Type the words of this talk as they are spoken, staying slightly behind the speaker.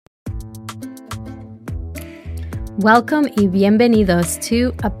Welcome y bienvenidos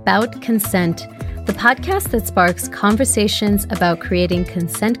to About Consent, the podcast that sparks conversations about creating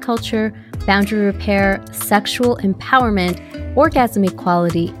consent culture, boundary repair, sexual empowerment, orgasm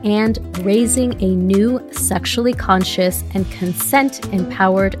equality, and raising a new sexually conscious and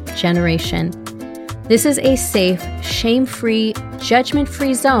consent-empowered generation. This is a safe, shame-free,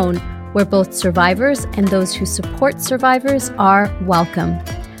 judgment-free zone where both survivors and those who support survivors are welcome.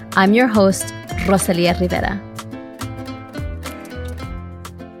 I'm your host, Rosalia Rivera.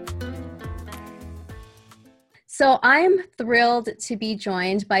 So I'm thrilled to be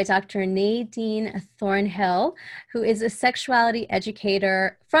joined by Dr. Nadine Thornhill, who is a sexuality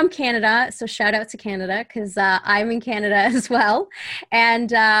educator from Canada. So shout out to Canada because I'm in Canada as well.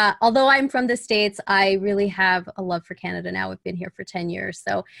 And although I'm from the States, I really have a love for Canada now. We've been here for 10 years.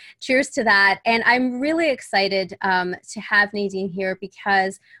 So cheers to that. And I'm really excited to have Nadine here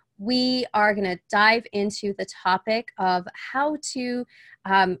because we are going to dive into the topic of how to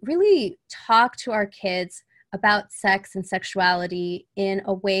really talk to our kids about sex and sexuality in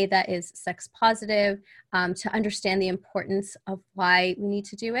a way that is sex positive, to understand the importance of why we need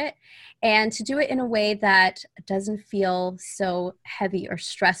to do it, and to do it in a way that doesn't feel so heavy or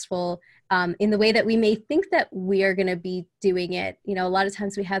stressful in the way that we may think that we are going to be doing it. You know, a lot of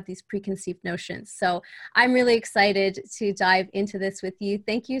times we have these preconceived notions. So I'm really excited to dive into this with you.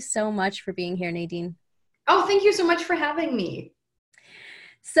 Thank you so much for being here, Nadine. Oh, thank you so much for having me.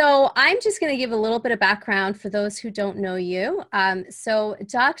 So I'm just going to give a little bit of background for those who don't know you. So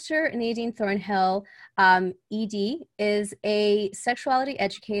Dr. Nadine Thornhill, ED, is a sexuality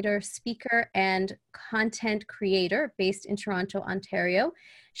educator, speaker, and content creator based in Toronto, Ontario.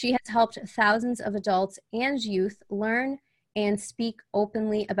 She has helped thousands of adults and youth learn and speak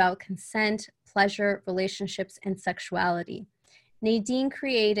openly about consent, pleasure, relationships, and sexuality. Nadine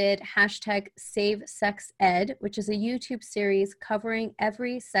created #SaveSexEd, which is a YouTube series covering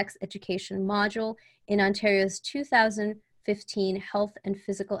every sex education module in Ontario's 2015 health and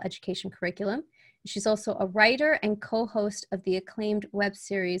physical education curriculum. She's also a writer and co-host of the acclaimed web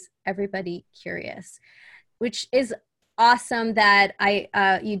series Everybody Curious, which is awesome that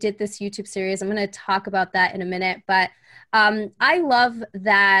you did this YouTube series. I'm going to talk about that in a minute, but I love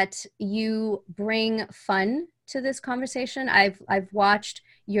that you bring fun to this conversation. I've watched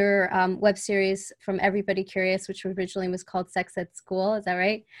your web series from Everybody Curious, which originally was called Sex Ed School. Is that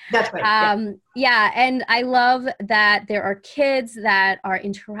right? That's right. Yeah, and I love that there are kids that are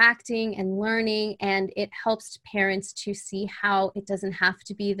interacting and learning, and it helps parents to see how it doesn't have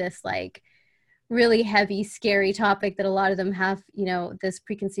to be this like really heavy, scary topic that a lot of them have, you know, this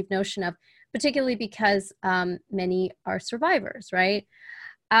preconceived notion of, particularly because many are survivors, right?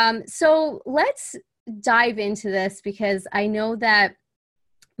 So let's dive into this because I know that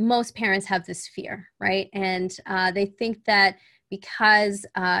most parents have this fear, right? And they think that because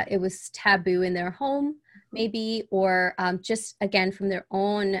it was taboo in their home, maybe, or just again from their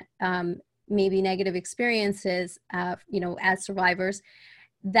own maybe negative experiences, you know, as survivors,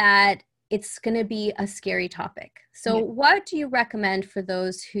 that it's going to be a scary topic. So what do you recommend for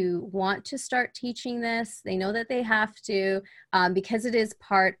those who want to start teaching this? They know that they have to because it is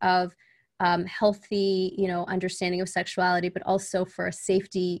part of healthy, you know, understanding of sexuality, but also for a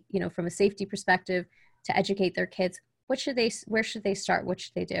safety, you know, from a safety perspective to educate their kids. Where should they start? What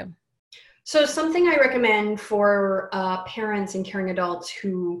should they do? So something I recommend for parents and caring adults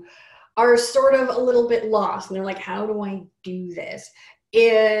who are sort of a little bit lost and they're like, how do I do this?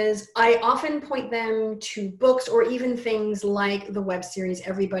 Is I often point them to books or even things like the web series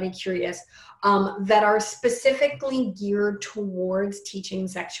Everybody Curious that are specifically geared towards teaching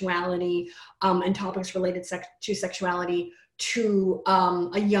sexuality and topics related to sexuality to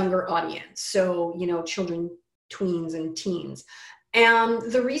a younger audience. So, you know, children, tweens, and teens. And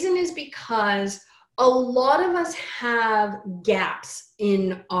the reason is because a lot of us have gaps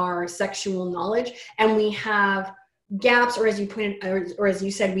in our sexual knowledge, and we have gaps, or as you pointed, or as you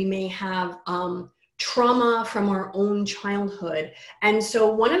said, we may have trauma from our own childhood. And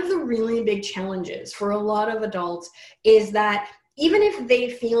so one of the really big challenges for a lot of adults is that even if they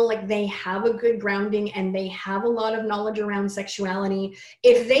feel like they have a good grounding and they have a lot of knowledge around sexuality,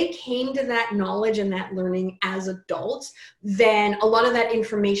 if they came to that knowledge and that learning as adults, then a lot of that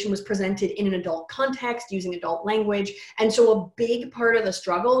information was presented in an adult context using adult language. And so a big part of the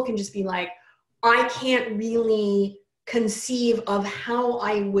struggle can just be like, I can't really conceive of how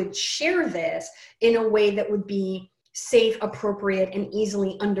I would share this in a way that would be safe, appropriate, and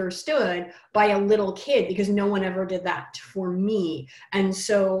easily understood by a little kid, because no one ever did that for me. And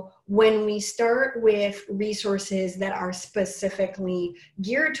so when we start with resources that are specifically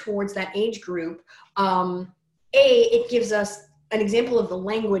geared towards that age group, it gives us an example of the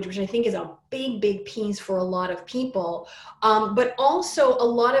language, which I think is a big piece for a lot of people. But also a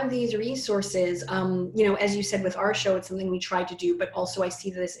lot of these resources, as you said with our show, it's something we try to do, but also I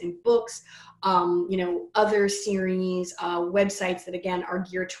see this in books, other series, websites that again are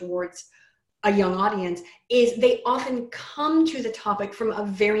geared towards a young audience, is they often come to the topic from a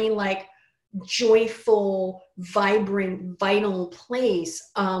very like joyful, vibrant, vital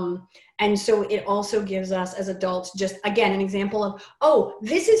place. And so it also gives us as adults just, again, an example of, oh,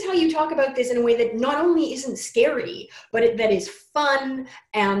 this is how you talk about this in a way that not only isn't scary, but that is fun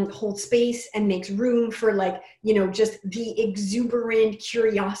and holds space and makes room for like, just the exuberant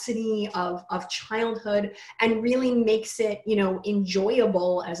curiosity of childhood, and really makes it,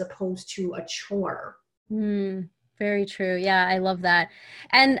 enjoyable as opposed to a chore. Very true. Yeah, I love that.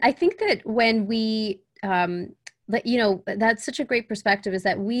 And I think that when we, that's such a great perspective, is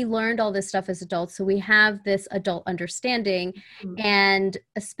that we learned all this stuff as adults. So we have this adult understanding, and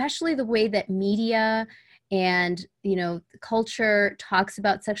especially the way that media and, culture talks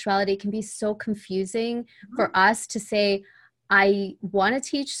about sexuality can be so confusing for us to say, I want to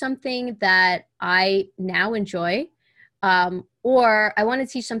teach something that I now enjoy, or I want to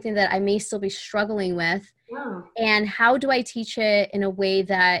teach something that I may still be struggling with. Wow. And how do I teach it in a way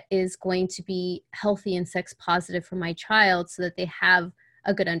that is going to be healthy and sex positive for my child so that they have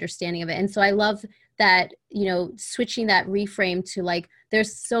a good understanding of it? And so I love that, switching that reframe to like,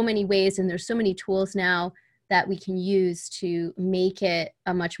 there's so many ways and there's so many tools now that we can use to make it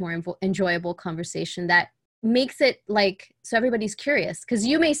a much more enjoyable conversation that makes it like, so everybody's curious, because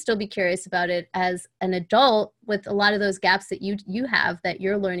you may still be curious about it as an adult with a lot of those gaps that you have that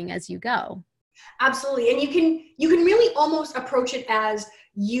you're learning as you go. Absolutely. And you can really almost approach it as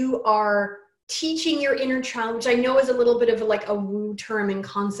you are teaching your inner child, which I know is a little bit of like a woo term and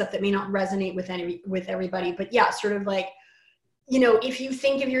concept that may not resonate with everybody, but yeah, sort of like, if you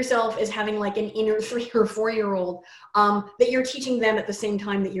think of yourself as having like an inner 3 or 4-year-old, that you're teaching them at the same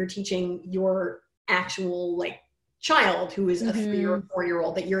time that you're teaching your actual like child who is a 3 or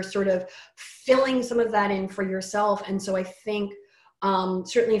 4-year-old, that you're sort of filling some of that in for yourself. And so I think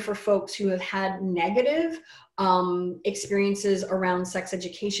certainly for folks who have had negative experiences around sex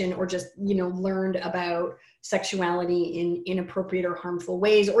education, or just, learned about sexuality in inappropriate or harmful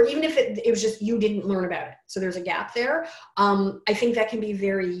ways, or even if it was just you didn't learn about it, so there's a gap there, I think that can be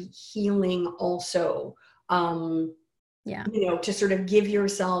very healing also, to sort of give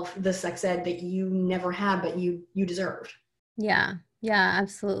yourself the sex ed that you never had but you deserved. Yeah,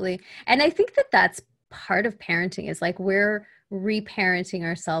 absolutely. And I think that that's part of parenting, is like we're reparenting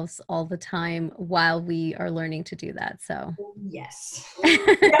ourselves all the time while we are learning to do that. So yes.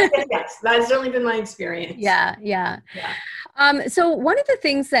 yes. That's certainly been my experience. Yeah. So one of the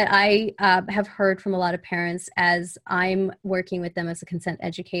things that I have heard from a lot of parents as I'm working with them as a consent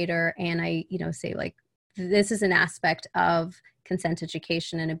educator, and I, say like, this is an aspect of consent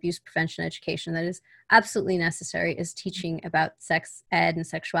education and abuse prevention education that is absolutely necessary, is teaching about sex ed and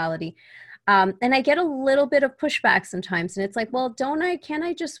sexuality. And I get a little bit of pushback sometimes, and it's like, well, can't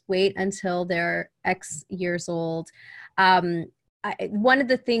I just wait until they're X years old? One of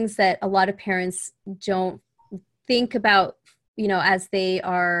the things that a lot of parents don't think about, as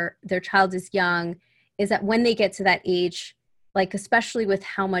their child is young, is that when they get to that age, like, especially with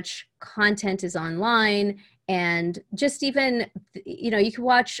how much content is online, and just even, you can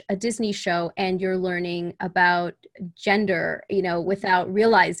watch a Disney show and you're learning about gender, without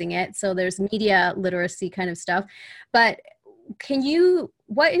realizing it. So there's media literacy kind of stuff. But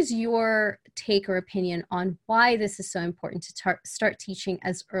what is your take or opinion on why this is so important to start teaching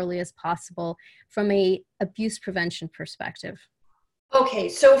as early as possible from a abuse prevention perspective? Okay,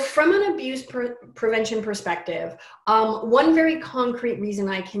 so from an abuse prevention perspective, one very concrete reason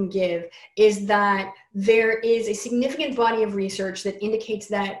I can give is that there is a significant body of research that indicates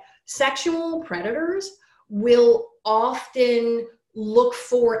that sexual predators will often look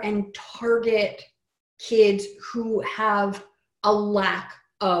for and target kids who have a lack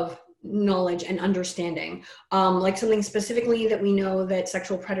of knowledge and understanding. Like something specifically that we know that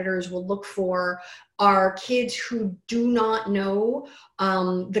sexual predators will look for are kids who do not know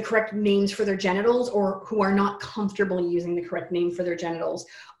the correct names for their genitals, or who are not comfortable using the correct name for their genitals.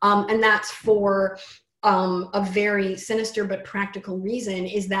 And that's for a very sinister but practical reason,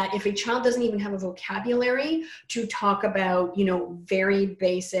 is that if a child doesn't even have a vocabulary to talk about, very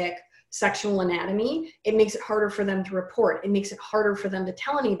basic sexual anatomy, it makes it harder for them to report. It makes it harder for them to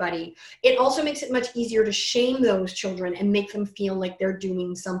tell anybody. It also makes it much easier to shame those children and make them feel like they're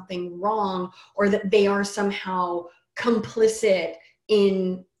doing something wrong, or that they are somehow complicit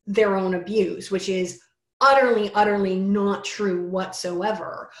in their own abuse, which is utterly not true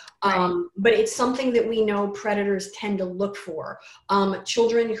whatsoever. Right. But it's something that we know predators tend to look for.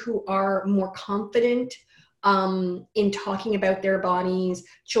 Children who are more confident in talking about their bodies,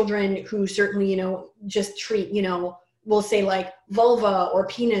 children who certainly, just treat, will say like vulva or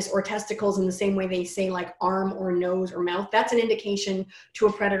penis or testicles in the same way they say like arm or nose or mouth. That's an indication to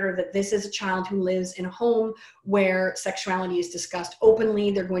a predator that this is a child who lives in a home where sexuality is discussed openly.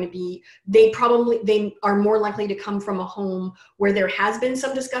 They are more likely to come from a home where there has been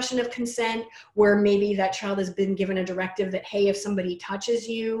some discussion of consent, where maybe that child has been given a directive that, hey, if somebody touches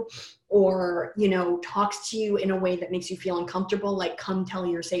you or, talks to you in a way that makes you feel uncomfortable, like come tell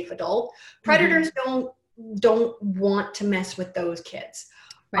your safe adult. Predators don't want to mess with those kids.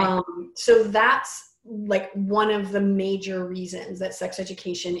 Right. So that's like one of the major reasons that sex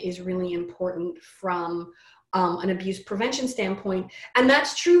education is really important from an abuse prevention standpoint. And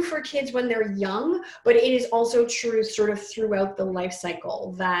that's true for kids when they're young, but it is also true sort of throughout the life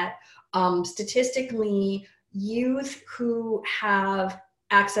cycle that statistically youth who have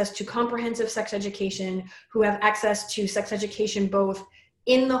access to comprehensive sex education, who have access to sex education both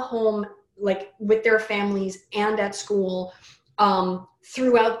in the home, like with their families and at school,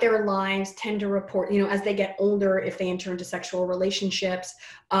 throughout their lives tend to report, as they get older, if they enter into sexual relationships,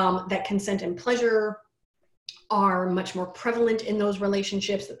 that consent and pleasure are much more prevalent in those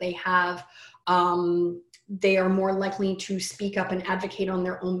relationships that they have. They are more likely to speak up and advocate on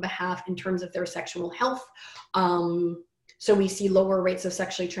their own behalf in terms of their sexual health. So we see lower rates of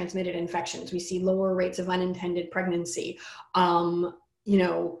sexually transmitted infections. We see lower rates of unintended pregnancy.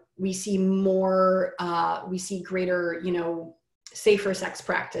 We see greater, safer sex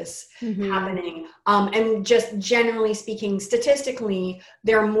practice happening. And just generally speaking, statistically,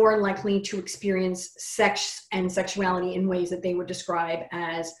 they're more likely to experience sex and sexuality in ways that they would describe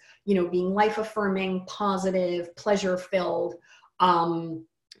as, being life affirming, positive, pleasure filled, and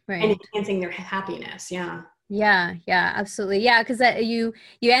enhancing their happiness. Yeah. Yeah, absolutely. Yeah, because you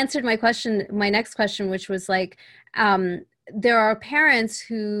answered my next question, which was like, there are parents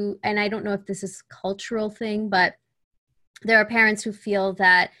who, and I don't know if this is a cultural thing, but there are parents who feel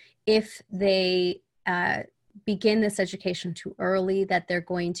that if they begin this education too early, that they're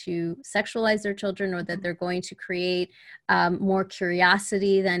going to sexualize their children, or that they're going to create more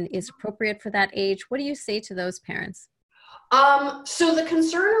curiosity than is appropriate for that age. What do you say to those parents? So the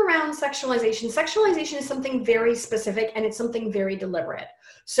concern around sexualization is something very specific, and it's something very deliberate.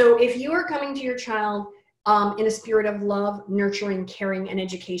 So if you are coming to your child in a spirit of love, nurturing, caring, and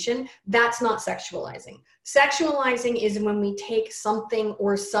education, that's not sexualizing. Sexualizing is when we take something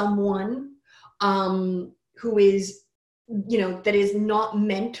or someone who is, that is not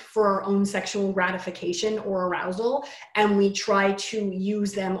meant for our own sexual gratification or arousal, and we try to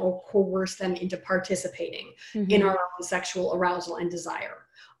use them or coerce them into participating in our own sexual arousal and desire.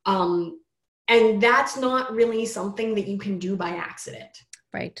 And that's not really something that you can do by accident.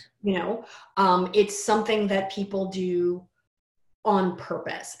 Right. It's something that people do on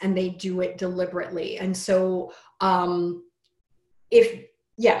purpose, and they do it deliberately. And so,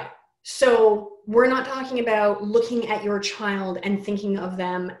 so we're not talking about looking at your child and thinking of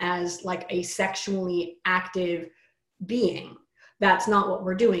them as like a sexually active being. That's not what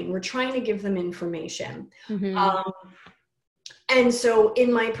we're doing. We're trying to give them information. And so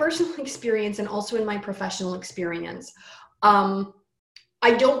in my personal experience, and also in my professional experience,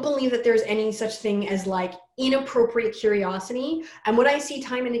 I don't believe that there's any such thing as like inappropriate curiosity. And what I see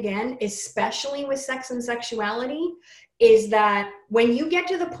time and again, especially with sex and sexuality, is that when you get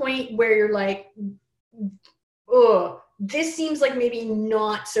to the point where you're like, oh, this seems like maybe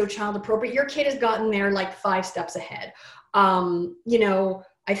not so child appropriate, your kid has gotten there like 5 steps ahead.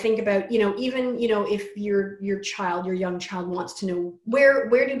 I think about, even, if your young child wants to know where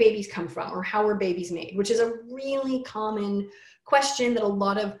do babies come from, or how are babies made, which is a really common question that a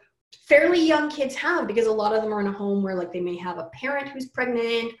lot of fairly young kids have, because a lot of them are in a home where like they may have a parent who's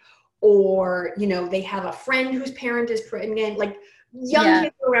pregnant, or, they have a friend whose parent is pregnant. Like young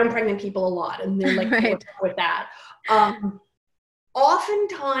kids are around pregnant people a lot, and they're like, what's up with that?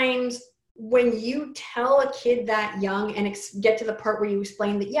 Oftentimes, when you tell a kid that young and get to the part where you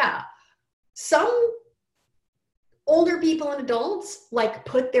explain that, some older people and adults like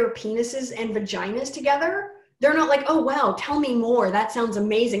put their penises and vaginas together, they're not like, oh, wow, tell me more. That sounds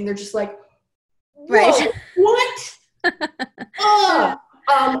amazing. They're just like, whoa, what?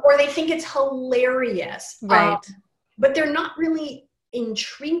 Or they think it's hilarious. Right. But they're not really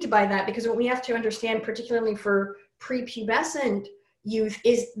intrigued by that, because what we have to understand, particularly for prepubescent youth,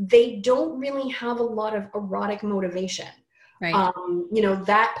 is they don't really have a lot of erotic motivation. Right.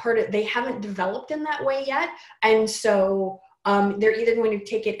 That part of, they haven't developed in that way yet. And so they're either going to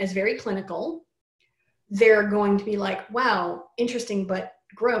take it as very clinical. They're going to be like, wow, interesting, but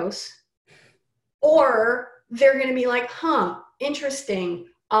gross. Or they're going to be like, huh, interesting.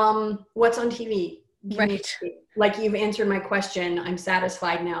 What's on TV? Right. Like, you've answered my question. I'm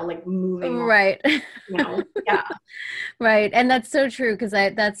satisfied now, like moving on. Right. Yeah. Right. And that's so true, because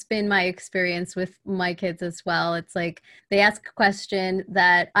that's been my experience with my kids as well. It's like they ask a question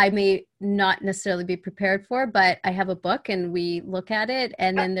that I may not necessarily be prepared for, but I have a book and we look at it,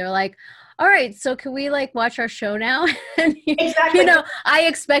 and then they're like, all right, so can we like watch our show now? And Exactly. I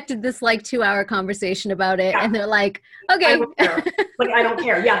expected this like 2-hour conversation about it, Yeah. and they're like, okay. I don't care. I don't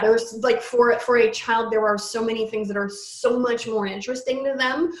care. Yeah, there's like for a child, there are so many things that are so much more interesting to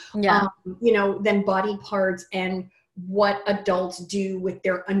them, Yeah. Than body parts and what adults do with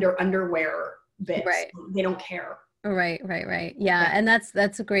their underwear bits. Right. They don't care. Right. Yeah. And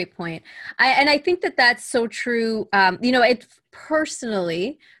that's a great point. I think that's so true. It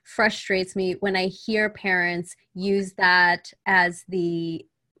personally frustrates me when I hear parents use that as the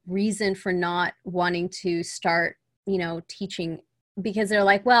reason for not wanting to start, teaching, because they're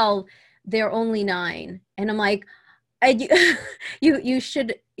like, well, they're only 9. And I'm like, you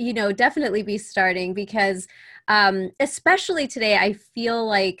should, definitely be starting, because especially today, I feel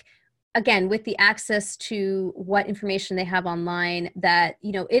like, again, with the access to what information they have online, that,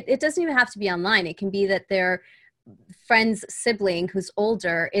 it doesn't even have to be online. It can be that their friend's sibling who's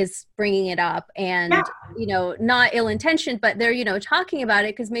older is bringing it up, and, not ill intentioned, but they're, talking about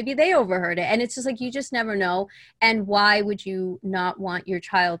it because maybe they overheard it. And it's just like, you just never know. And why would you not want your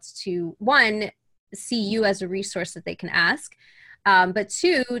child to, one, see you as a resource that they can ask, but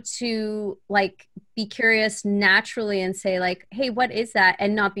 2, to like be curious naturally and say like, hey, what is that?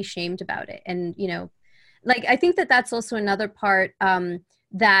 And not be shamed about it. And, I think that's also another part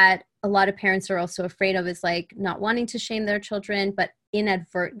that a lot of parents are also afraid of, is like not wanting to shame their children, but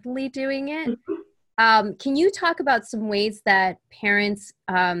inadvertently doing it. Can you talk about some ways that parents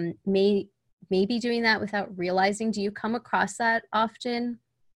may be doing that without realizing? Do you come across that often?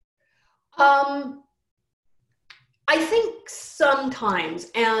 I think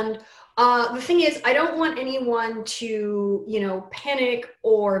sometimes. And the thing is, I don't want anyone to, panic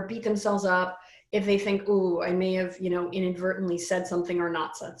or beat themselves up if they think, ooh, I may have, inadvertently said something or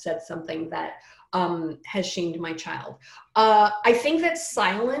not said something that has shamed my child. I think that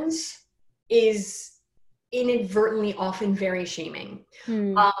silence is inadvertently often very shaming.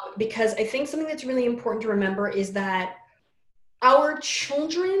 Because I think something that's really important to remember is that our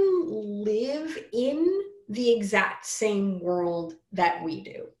children live in the exact same world that we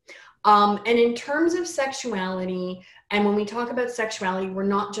do. And in terms of sexuality, and when we talk about sexuality, we're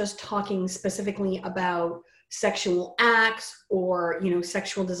not just talking specifically about sexual acts or,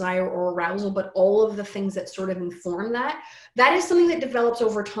 sexual desire or arousal, but all of the things that sort of inform that. That is something that develops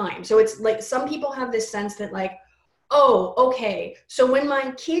over time. So it's like, some people have this sense that like, oh, okay, so when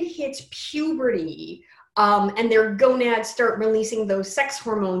my kid hits puberty, and their gonads start releasing those sex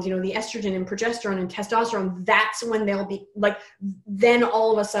hormones, the estrogen and progesterone and testosterone, that's when they'll be like, then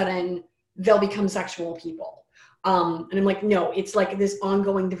all of a sudden they'll become sexual people. And I'm like, no, it's like this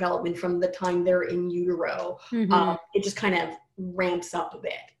ongoing development from the time they're in utero. It just kind of ramps up a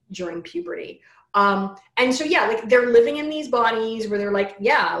bit during puberty. And so, yeah, like they're living in these bodies where they're like,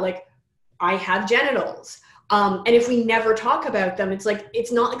 yeah, like I have genitals. And if we never talk about them, it's like,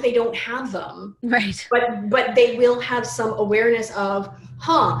 it's not like they don't have them. Right. But they will have some awareness of,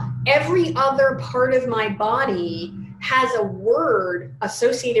 every other part of my body has a word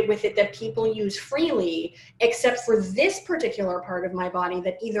associated with it that people use freely, except for this particular part of my body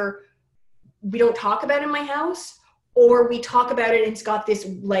that either we don't talk about in my house, or we talk about it and it's got this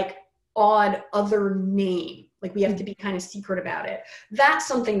like odd other name. Like we have to be kind of secret about it. That's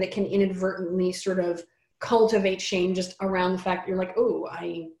something that can inadvertently sort of cultivate shame just around the fact that you're like, oh,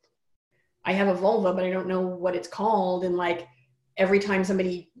 I have a vulva, but I don't know what it's called. And like every time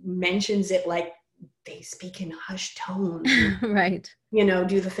somebody mentions it, like they speak in hushed tones. Right.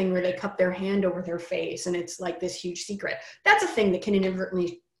 Do the thing where they cup their hand over their face and it's like this huge secret. That's a thing that can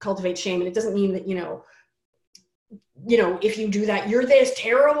inadvertently cultivate shame. And it doesn't mean that, if you do that, you're this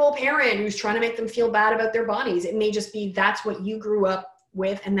terrible parent who's trying to make them feel bad about their bodies. It may just be that's what you grew up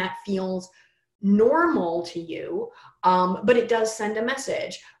with and that feels normal to you, but it does send a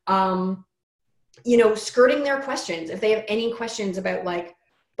message. Skirting their questions. If they have any questions about like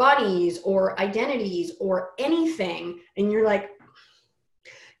bodies or identities or anything, and you're like,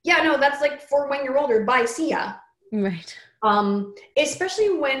 yeah, no, that's like for when you're older, bye, see ya. Right.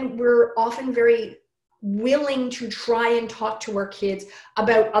 Especially when we're often very willing to try and talk to our kids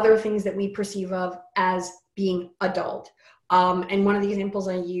about other things that we perceive of as being adult. And one of the examples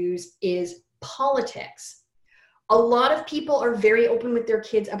I use is politics. A lot of people are very open with their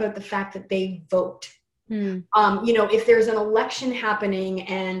kids about the fact that they vote. If there's an election happening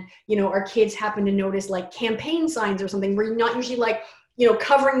and, our kids happen to notice like campaign signs or something, we're not usually like,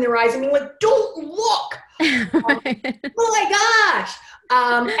 covering their eyes and being like, don't look. Right. Oh my gosh.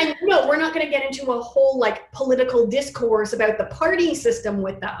 And no, we're not going to get into a whole like political discourse about the party system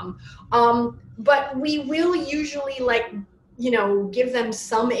with them. But we will usually like, give them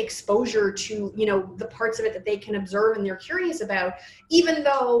some exposure to, the parts of it that they can observe and they're curious about, even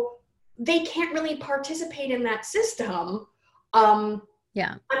though they can't really participate in that system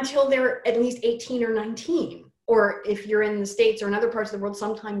until they're at least 18 or 19. Or if you're in the States or in other parts of the world,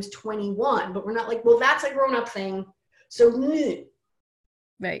 sometimes 21. But we're not like, well, that's a grown-up thing. So,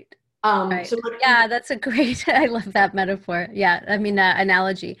 right. Right. So yeah, that's a great, I love that metaphor. Yeah, I mean,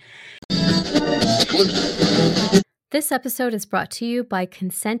 analogy. This episode is brought to you by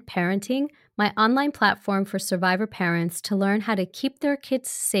Consent Parenting, my online platform for survivor parents to learn how to keep their kids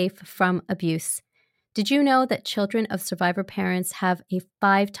safe from abuse. Did you know that children of survivor parents have a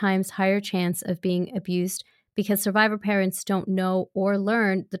 5 times higher chance of being abused because survivor parents don't know or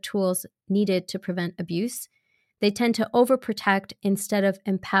learn the tools needed to prevent abuse? They tend to overprotect instead of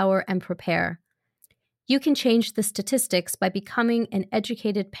empower and prepare. You can change the statistics by becoming an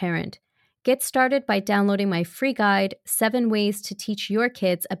educated parent. Get started by downloading my free guide, 7 Ways to Teach Your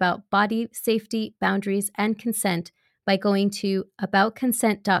Kids About Body Safety, Boundaries, and Consent by going to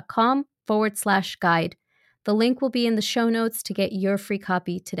aboutconsent.com/guide. The link will be in the show notes to get your free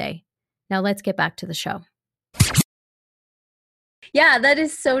copy today. Now let's get back to the show. Yeah, that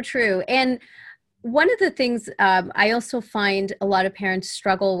is so true. And one of the things I also find a lot of parents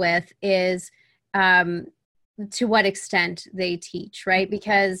struggle with is to what extent they teach, right?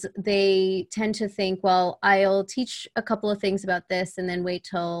 Because they tend to think, well, I'll teach a couple of things about this and then wait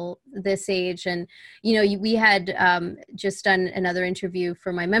till this age. And, we had just done another interview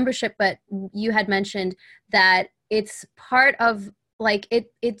for my membership, but you had mentioned that it's part of like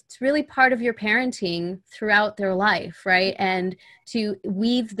it's really part of your parenting throughout their life, right? And to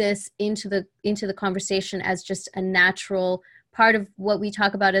weave this into the conversation as just a natural part of what we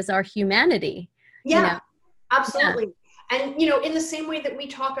talk about as our humanity. Yeah, absolutely. Yeah. And in the same way that we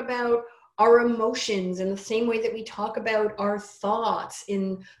talk about our emotions, in the same way that we talk about our thoughts,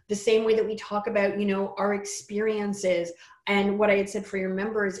 in the same way that we talk about our experiences. And what I had said for your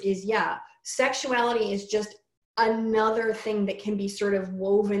members is, sexuality is just another thing that can be sort of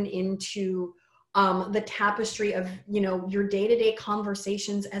woven into the tapestry of, your day-to-day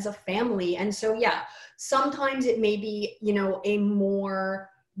conversations as a family. And so, sometimes it may be, a more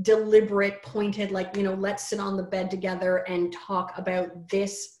deliberate, pointed, like, let's sit on the bed together and talk about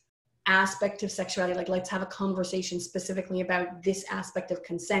this aspect of sexuality. Like, let's have a conversation specifically about this aspect of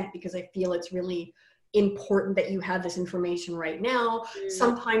consent, because I feel it's really important that you have this information right now.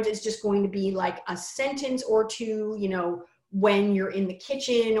 Sometimes it's just going to be like a sentence or two, when you're in the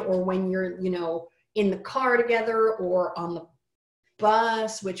kitchen or when you're, in the car together or on the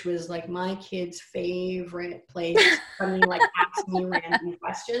bus, which was like my kid's favorite place. I mean, like asking me random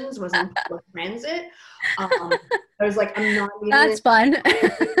questions was in public transit. I was like, I'm not even That's fun.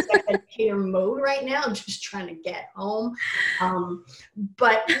 educator mode right now. I'm just trying to get home.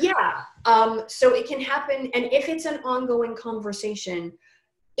 But so it can happen. And if it's an ongoing conversation,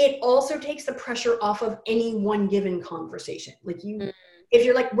 it also takes the pressure off of any one given conversation. Like if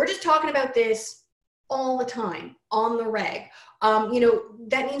you're like, we're just talking about this all the time on the reg,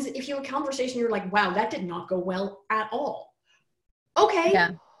 that means that if you have a conversation, you're like, wow, that did not go well at all. Okay.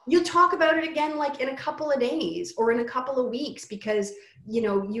 Yeah. You'll talk about it again, like in a couple of days or in a couple of weeks, because,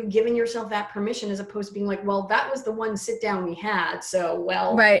 you've given yourself that permission, as opposed to being like, well, that was the one sit down we had. So,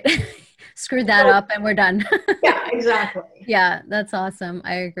 well, right. Screwed that up and we're done. Yeah, exactly. Yeah, that's awesome.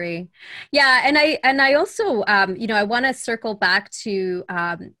 I agree. Yeah. And I also, I want to circle back to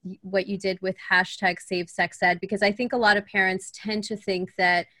what you did with #SaveSexEd, because I think a lot of parents tend to think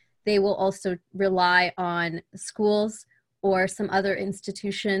that they will also rely on schools or some other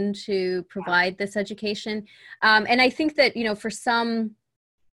institution to provide this education. And I think that, for some,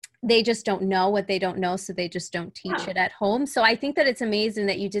 they just don't know what they don't know, so they just don't teach it at home. So I think that it's amazing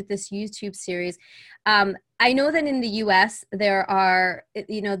that you did this YouTube series. I know that in the US, there are,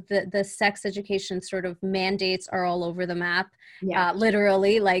 the sex education sort of mandates are all over the map. Yeah.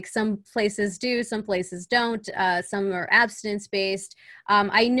 Literally, like some places do, some places don't, some are abstinence based.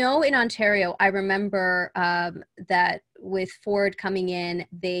 I know in Ontario, I remember that with Ford coming in,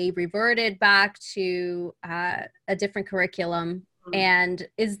 they reverted back to a different curriculum. And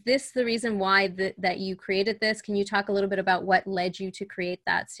is this the reason why that you created this? Can you talk a little bit about what led you to create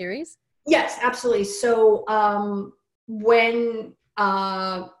that series? Yes, absolutely. So when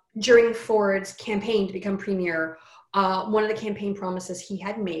during Ford's campaign to become premier, one of the campaign promises he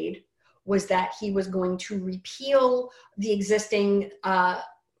had made was that he was going to repeal the existing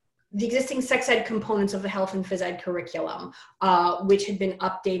sex ed components of the health and phys ed curriculum, which had been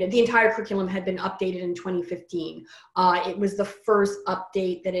updated. The entire curriculum had been updated in 2015. It was the first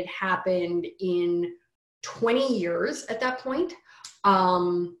update that had happened in 20 years at that point.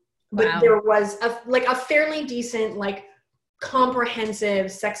 But Wow. there was a fairly decent, like,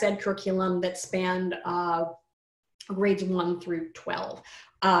 comprehensive sex ed curriculum that spanned grades 1 through 12.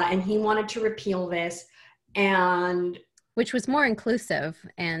 And he wanted to repeal this. And which was more inclusive,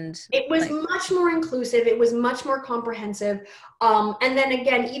 and it was much more inclusive. It was much more comprehensive. And then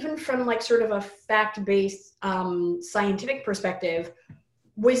again, even from like sort of a fact-based scientific perspective,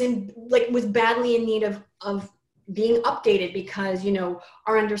 was badly in need of being updated, because, you know,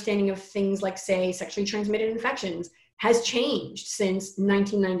 our understanding of things like, say, sexually transmitted infections has changed since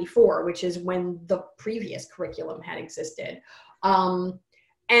 1994, which is when the previous curriculum had existed.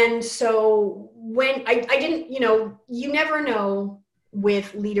 And so when I didn't, you know, you never know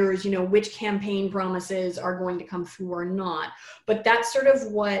with leaders, you know, which campaign promises are going to come through or not. But that's sort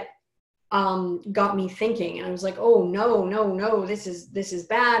of what got me thinking. And I was like, oh, no, this is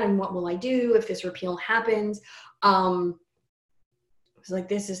bad. And what will I do if this repeal happens? I was like,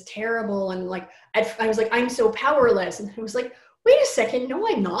 this is terrible. And like, I was like, I'm so powerless. And I was like, wait a second, no,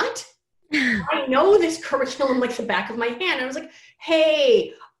 I'm not. I know this curriculum like the back of my hand. I was like,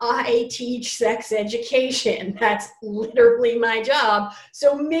 hey, I teach sex education. That's literally my job.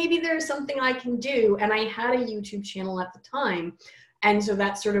 So maybe there's something I can do. And I had a YouTube channel at the time. And so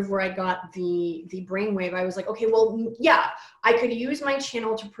that's sort of where I got the brainwave. I was like, okay, well, yeah, I could use my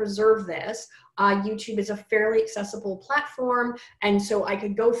channel to preserve this. YouTube is a fairly accessible platform. And so I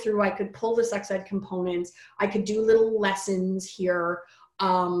could go through, I could pull the sex ed components. I could do little lessons here.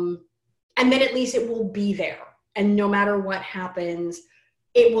 And then at least it will be there. And no matter what happens,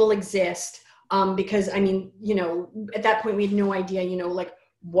 it will exist. Because, I mean, you know, at that point, we had no idea, you know, like,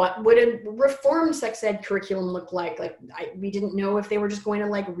 what would a reformed sex ed curriculum look like? Like, we didn't know if they were just going to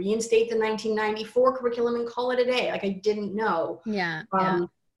like reinstate the 1994 curriculum and call it a day. Like, I didn't know. Yeah.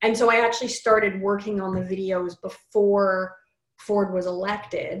 And so I actually started working on the videos before Ford was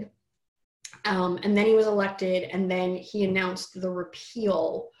elected. And then he was elected, and then he announced the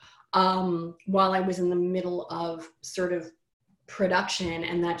repeal while I was in the middle of sort of production,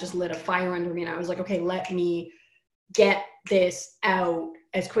 and that just lit a fire under me. And I was like, okay, let me get this out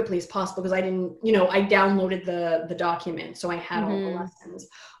as quickly as possible, because I didn't, you know, I downloaded the document, so I had all the lessons.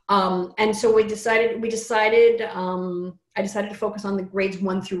 And so I decided to focus on the grades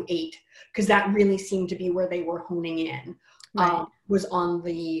 1 through 8, because that really seemed to be where they were honing in. Right. Was on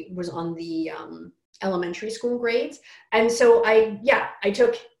the elementary school grades. And so I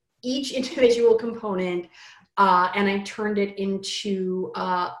took each individual component and I turned it into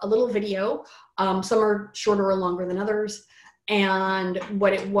a little video. Some are shorter or longer than others. And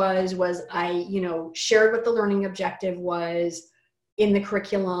what it was I, you know, shared what the learning objective was in the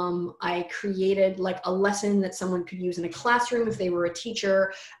curriculum. I created like a lesson that someone could use in a classroom if they were a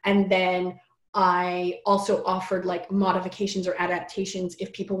teacher. And then I also offered like modifications or adaptations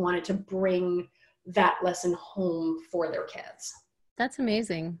if people wanted to bring that lesson home for their kids. That's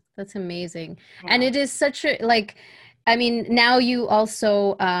amazing. That's amazing. Yeah. And it is such a, like, I mean, now you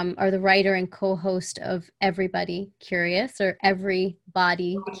also are the writer and co-host of Everybody Curious, or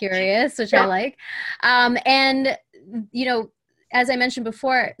Everybody Curious, which I like. And, you know, as I mentioned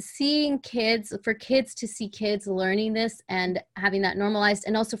before, for kids to see kids learning this and having that normalized,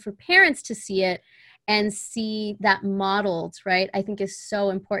 and also for parents to see it and see that modeled, right, I think is so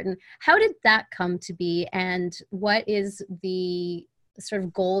important. How did that come to be, and what is the sort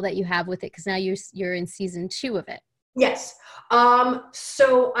of goal that you have with it? Because now you're in season 2 of it. Yes.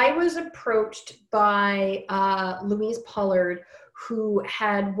 So I was approached by Louise Pollard, who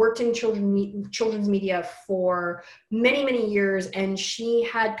had worked in children's media for many, many years. And she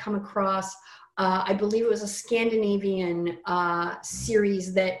had come across, I believe it was a Scandinavian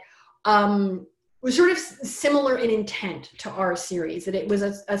series that was sort of similar in intent to our series, that it was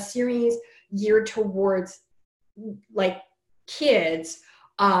a series geared towards like kids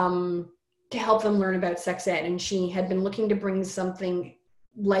to help them learn about sex ed. And she had been looking to bring something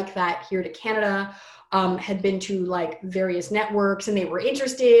like that here to Canada, had been to like various networks and they were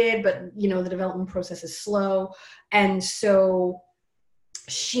interested, but you know, the development process is slow. And so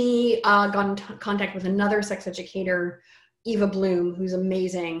she got in contact with another sex educator, Eva Bloom, who's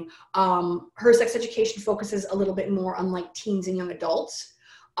amazing. Her sex education focuses a little bit more on like teens and young adults.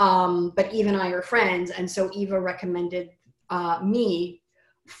 But Eva and I are friends. And so Eva recommended me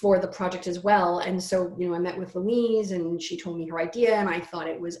for the project as well. And so, you know, I met with Louise and she told me her idea and I thought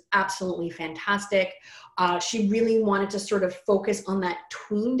it was absolutely fantastic. She really wanted to sort of focus on that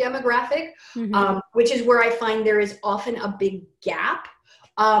tween demographic, which is where I find there is often a big gap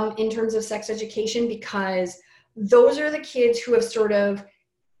in terms of sex education, because those are the kids who have sort of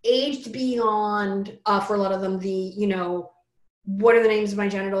aged beyond, for a lot of them, the, you know, what are the names of my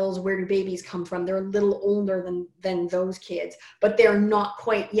genitals? Where do babies come from? They're a little older than those kids, but they're not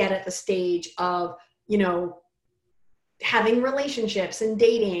quite yet at the stage of, you know, having relationships and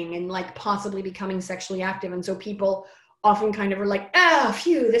dating and like possibly becoming sexually active. And so people often kind of are like, ah,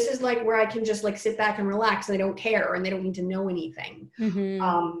 phew, this is like where I can just like sit back and relax and they don't care and they don't need to know anything.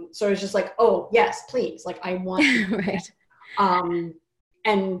 So it's just like, oh yes, please. Like I want right.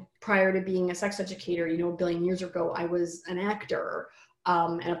 And prior to being a sex educator, you know, a billion years ago, I was an actor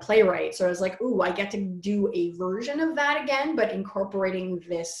and a playwright. So I was like, ooh, I get to do a version of that again, but incorporating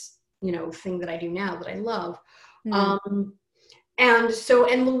this, you know, thing that I do now that I love.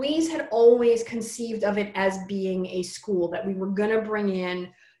 And Louise had always conceived of it as being a school that we were going to bring in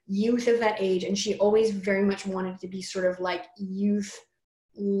youth of that age. And she always very much wanted to be sort of like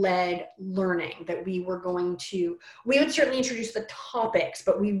youth-led learning, that we would certainly introduce the topics,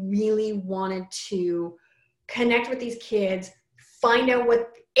 but we really wanted to connect with these kids, find out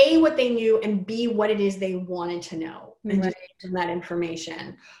what they knew, and B, what it is they wanted to know, and just give them that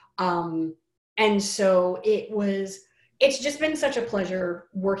information. And so it's just been such a pleasure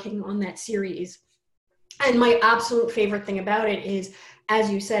working on that series. And my absolute favorite thing about it is, as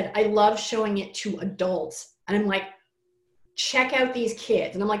you said, I love showing it to adults. And I'm like, check out these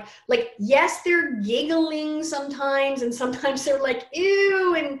kids. And I'm like, yes, they're giggling sometimes. And sometimes they're like,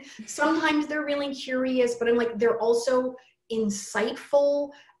 ew. And sometimes they're really curious. But I'm like, they're also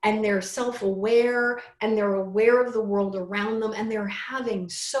insightful and they're self-aware and they're aware of the world around them. And they're having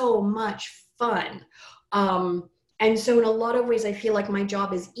so much fun. And so in a lot of ways, I feel like my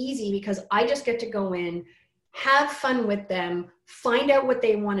job is easy because I just get to go in, have fun with them, find out what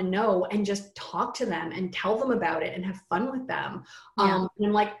they want to know, and just talk to them and tell them about it and have fun with them. And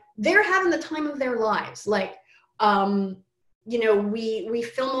I'm like, they're having the time of their lives. Like, you know, we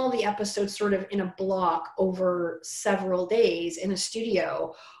film all the episodes sort of in a block over several days in a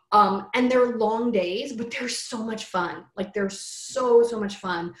studio. And they're long days, but they're so much fun. Like they're so much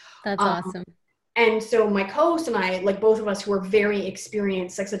fun. That's awesome. And so my co-host and I, like both of us who are very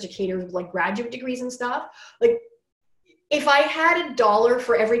experienced sex educators with like graduate degrees and stuff, like if I had $1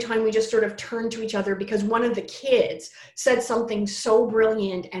 for every time we just sort of turned to each other because one of the kids said something so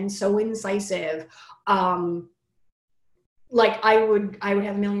brilliant and so incisive, like I would have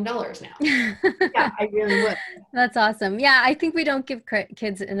 $1 million now. Yeah, I really would. That's awesome. Yeah, I think we don't give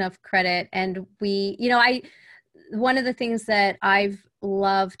kids enough credit. And we, you know, one of the things that I've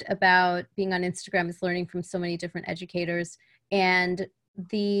loved about being on Instagram is learning from so many different educators, and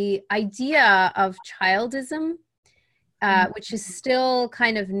the idea of childism, which is still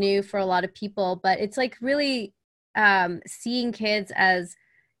kind of new for a lot of people, but it's like really seeing kids as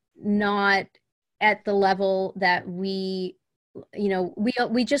not at the level that we, you know,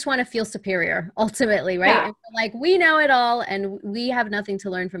 we just want to feel superior ultimately, right? Yeah. And like we know it all and we have nothing to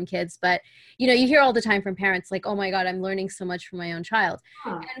learn from kids, but you know, you hear all the time from parents like, oh my God, I'm learning so much from my own child.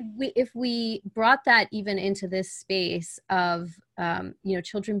 And if we brought that even into this space of you know,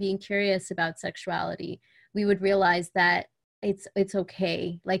 children being curious about sexuality, we would realize that it's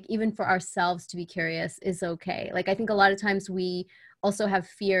okay. Like even for ourselves to be curious is okay. Like I think a lot of times we also have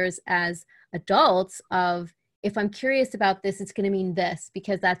fears as adults of, if I'm curious about this, it's going to mean this,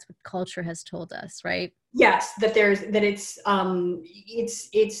 because that's what culture has told us, right? Yes, it's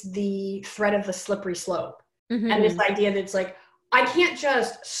the threat of the slippery slope. And this idea that it's like, I can't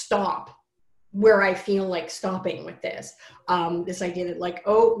just stop where I feel like stopping with this. This idea that like,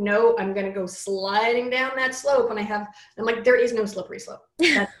 oh no, I'm going to go sliding down that slope. And I'm like, there is no slippery slope.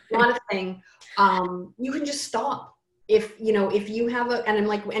 That's not a thing. You can just stop if you have and I'm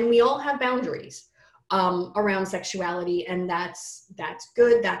like, and we all have boundaries around sexuality, and that's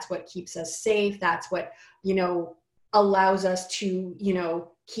good. That's what keeps us safe. That's what, you know, allows us to, you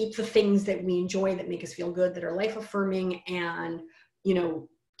know, keep the things that we enjoy, that make us feel good, that are life affirming, and, you know,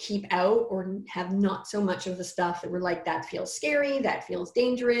 keep out or have not so much of the stuff that we're like, that feels scary, that feels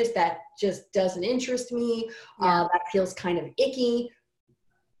dangerous, that just doesn't interest me, that feels kind of icky.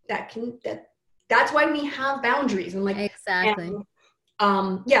 That's why we have boundaries. And like, Exactly.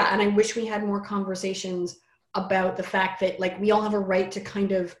 yeah, and I wish we had more conversations about the fact that like we all have a right to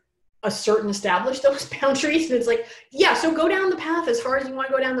kind of assert and establish those boundaries. And it's like, yeah, so go down the path as far as you want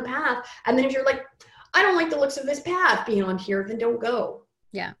to go down the path. And then if you're like, I don't like the looks of this path beyond here, then don't go.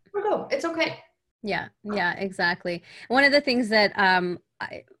 Yeah. Don't go. It's okay. Yeah. Yeah, exactly. One of the things that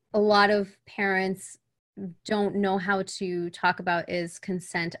a lot of parents don't know how to talk about is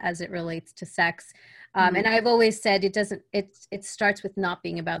consent as it relates to sex. And I've always said it starts with not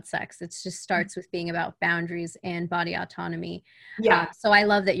being about sex. It just starts with being about boundaries and body autonomy. Yeah. So I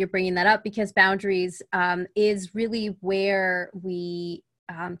love that you're bringing that up, because boundaries is really where we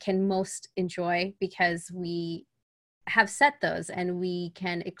can most enjoy, because we have set those and we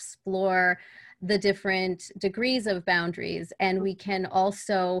can explore the different degrees of boundaries. And we can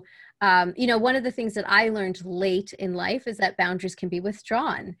also, you know, one of the things that I learned late in life is that boundaries can be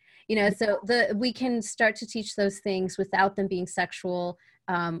withdrawn, you know, so we can start to teach those things without them being sexual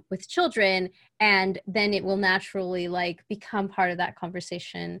with children. And then it will naturally like become part of that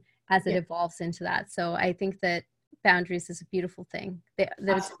conversation as it evolves into that. So I think that boundaries is a beautiful thing.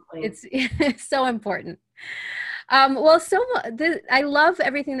 It's so important. Well, I love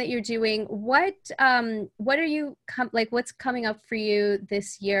everything that you're doing. What are you what's coming up for you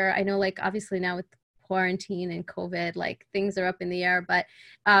this year? I know, like, obviously now with quarantine and COVID, like things are up in the air, but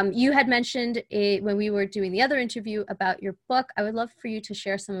you had mentioned it when we were doing the other interview about your book. I would love for you to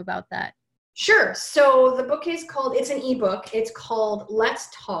share some about that. Sure. So the book it's an ebook. It's called Let's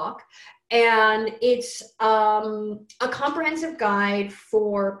Talk. And it's a comprehensive guide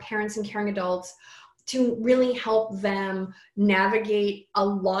for parents and caring adults to really help them navigate a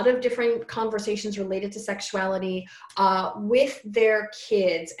lot of different conversations related to sexuality with their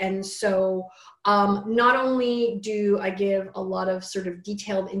kids. And so not only do I give a lot of sort of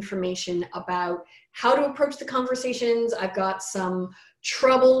detailed information about how to approach the conversations, I've got some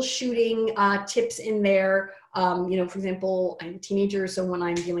troubleshooting tips in there. You know, for example, I'm a teenager, so what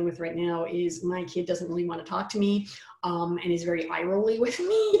I'm dealing with right now is my kid doesn't really want to talk to me and is very eye-rolly with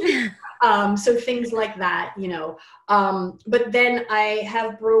me. So things like that, you know. But then I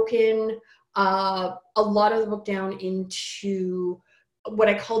have broken a lot of the book down into what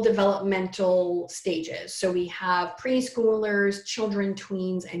I call developmental stages. So we have preschoolers, children,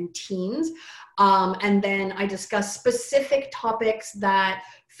 tweens, and teens. And then I discuss specific topics that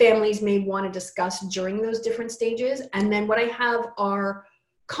families may want to discuss during those different stages. And then what I have are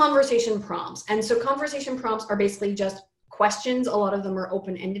conversation prompts. And so conversation prompts are basically just questions. A lot of them are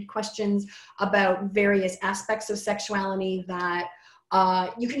open-ended questions about various aspects of sexuality that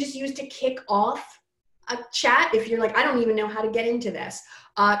you can just use to kick off a chat. If you're like, I don't even know how to get into this,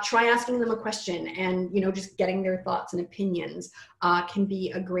 try asking them a question, and, you know, just getting their thoughts and opinions can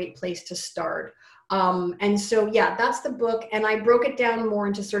be a great place to start. And so, yeah, that's the book. And I broke it down more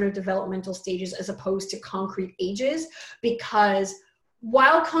into sort of developmental stages as opposed to concrete ages, because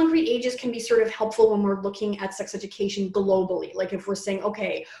while concrete ages can be sort of helpful when we're looking at sex education globally, like if we're saying,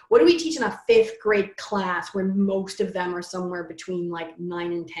 okay, what do we teach in a 5th grade class where most of them are somewhere between like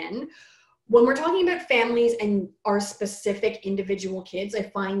 9 and 10? When we're talking about families and our specific individual kids, I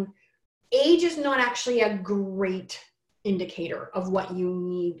find age is not actually a great indicator of what you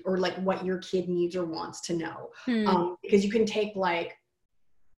need or like what your kid needs or wants to know. Because you can take like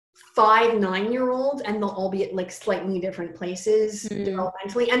 5 9-year-olds and they'll all be at like slightly different places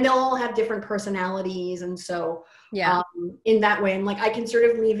developmentally, and they'll all have different personalities. And so in that way, and like I can sort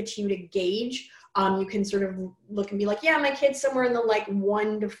of leave it to you to gauge. You can sort of look and be like, yeah, my kid's somewhere in the like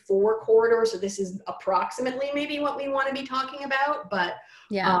 1 to 4 corridor, so this is approximately maybe what we want to be talking about. But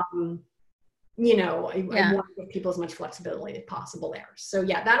you know, I want to give people as much flexibility as possible there. So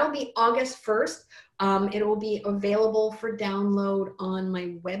yeah, that'll be August 1st. It will be available for download on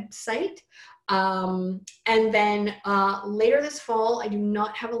my website. And then later this fall, I do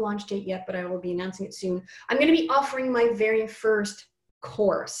not have a launch date yet, but I will be announcing it soon. I'm going to be offering my very first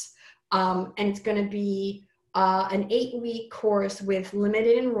course. And it's going to be an 8-week course with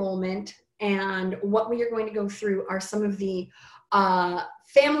limited enrollment. And what we are going to go through are some of the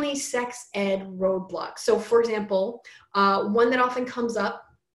family sex ed roadblocks. So for example, one that often comes up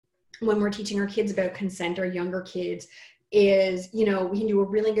when we're teaching our kids about consent, our younger kids, is, you know, we can do a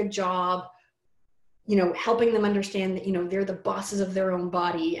really good job, helping them understand that, they're the bosses of their own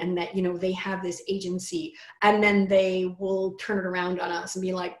body and that, they have this agency, and then they will turn it around on us and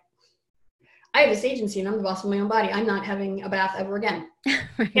be like, I have this agency and I'm the boss of my own body. I'm not having a bath ever again.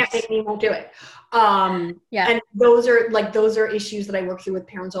 Right. Can't make me, won't do it. Yeah. And those are issues that I work through with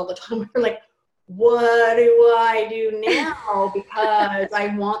parents all the time. We're like, what do I do now? Because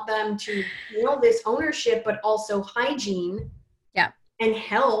I want them to feel this ownership, but also hygiene and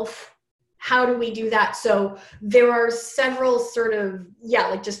health. How do we do that? So there are several sort of,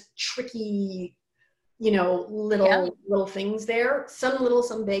 just tricky, little things there, some little,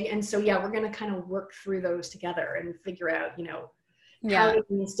 some big. And so, we're going to kind of work through those together and figure out, how do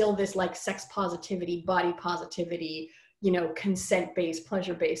we instill this like sex positivity, body positivity, consent-based,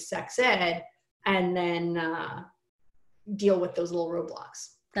 pleasure-based sex ed, and then deal with those little roadblocks.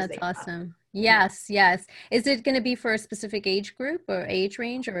 That's awesome. Yes. Is it going to be for a specific age group or age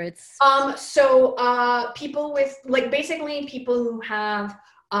range, or it's? So people with basically people who have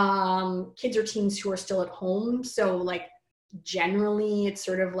kids or teens who are still at home. So generally it's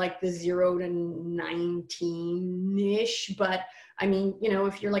sort of like the 0 to 19-ish, but I mean,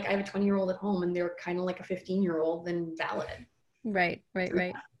 if you're like, I have a 20-year-old at home and they're kind of like a 15-year-old, then valid. Right.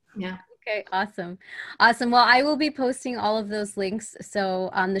 Yeah. Okay, awesome. Well, I will be posting all of those links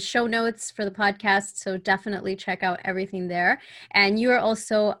on the show notes for the podcast. So definitely check out everything there. And you are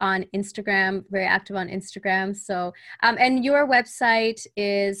also on Instagram, very active on Instagram. So, and your website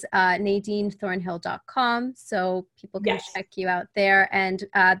is NadineThornhill.com. So people can check you out there. And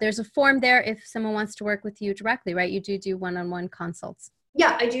there's a form there if someone wants to work with you directly, right? You do one-on-one consults.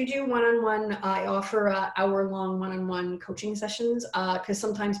 Yeah, I do one-on-one. I offer hour-long one-on-one coaching sessions because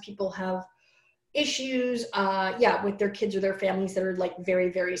sometimes people have issues, with their kids or their families that are very,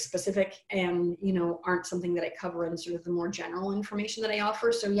 very specific and, aren't something that I cover in sort of the more general information that I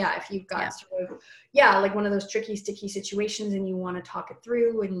offer. So if you've got sort of, one of those tricky, sticky situations and you want to talk it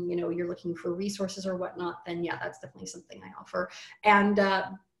through and, you're looking for resources or whatnot, then that's definitely something I offer. And,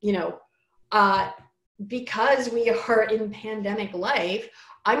 because we are in pandemic life,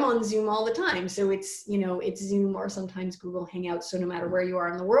 I'm on Zoom all the time. So it's, it's Zoom or sometimes Google Hangouts. So no matter where you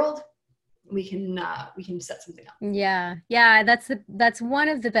are in the world, we can set something up. Yeah. That's one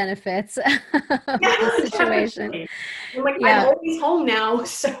of the benefits of the situation. I'm always home now.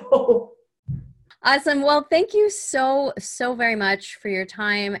 So. Awesome. Well, thank you so very much for your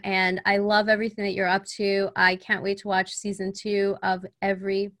time. And I love everything that you're up to. I can't wait to watch season 2 of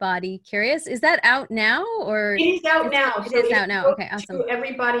Everybody Curious. Is that out now or? It is out now. It is out now. Okay, awesome.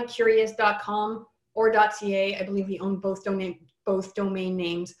 Everybodycurious.com or .ca. I believe we own both domain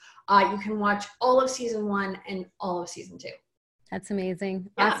names. You can watch all of season 1 and all of season 2. That's amazing.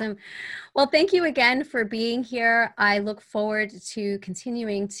 Yeah. Awesome. Well, thank you again for being here. I look forward to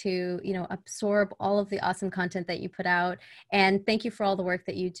continuing to, absorb all of the awesome content that you put out. And thank you for all the work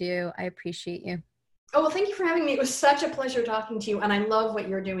that you do. I appreciate you. Oh, well, thank you for having me. It was such a pleasure talking to you. And I love what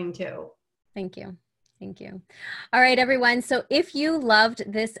you're doing too. Thank you. All right, everyone. So if you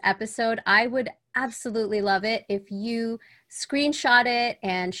loved this episode, I would absolutely love it if you screenshot it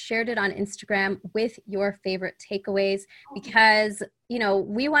and shared it on Instagram with your favorite takeaways, because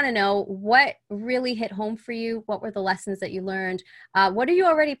we want to know what really hit home for you. What were the lessons that you learned? What are you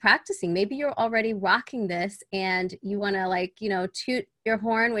already practicing? Maybe you're already rocking this and you want to toot your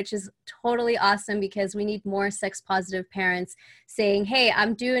horn, which is totally awesome, because we need more sex positive parents saying, hey,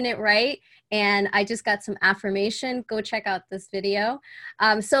 I'm doing it right. And I just got some affirmation. Go check out this video.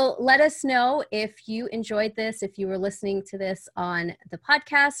 So let us know if you enjoyed this, if you were listening to this on the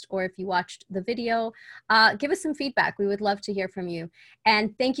podcast, or if you watched the video. Give us some feedback. We would love to hear from you.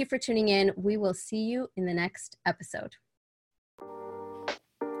 And thank you for tuning in. We will see you in the next episode.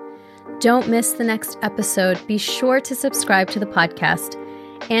 Don't miss the next episode. Be sure to subscribe to the podcast.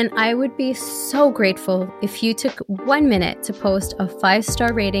 And I would be so grateful if you took 1 minute to post a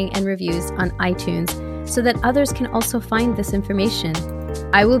 5-star rating and reviews on iTunes so that others can also find this information.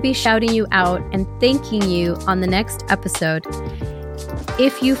 I will be shouting you out and thanking you on the next episode.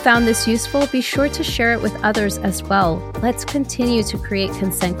 If you found this useful, be sure to share it with others as well. Let's continue to create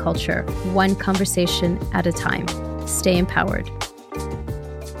consent culture, one conversation at a time. Stay empowered.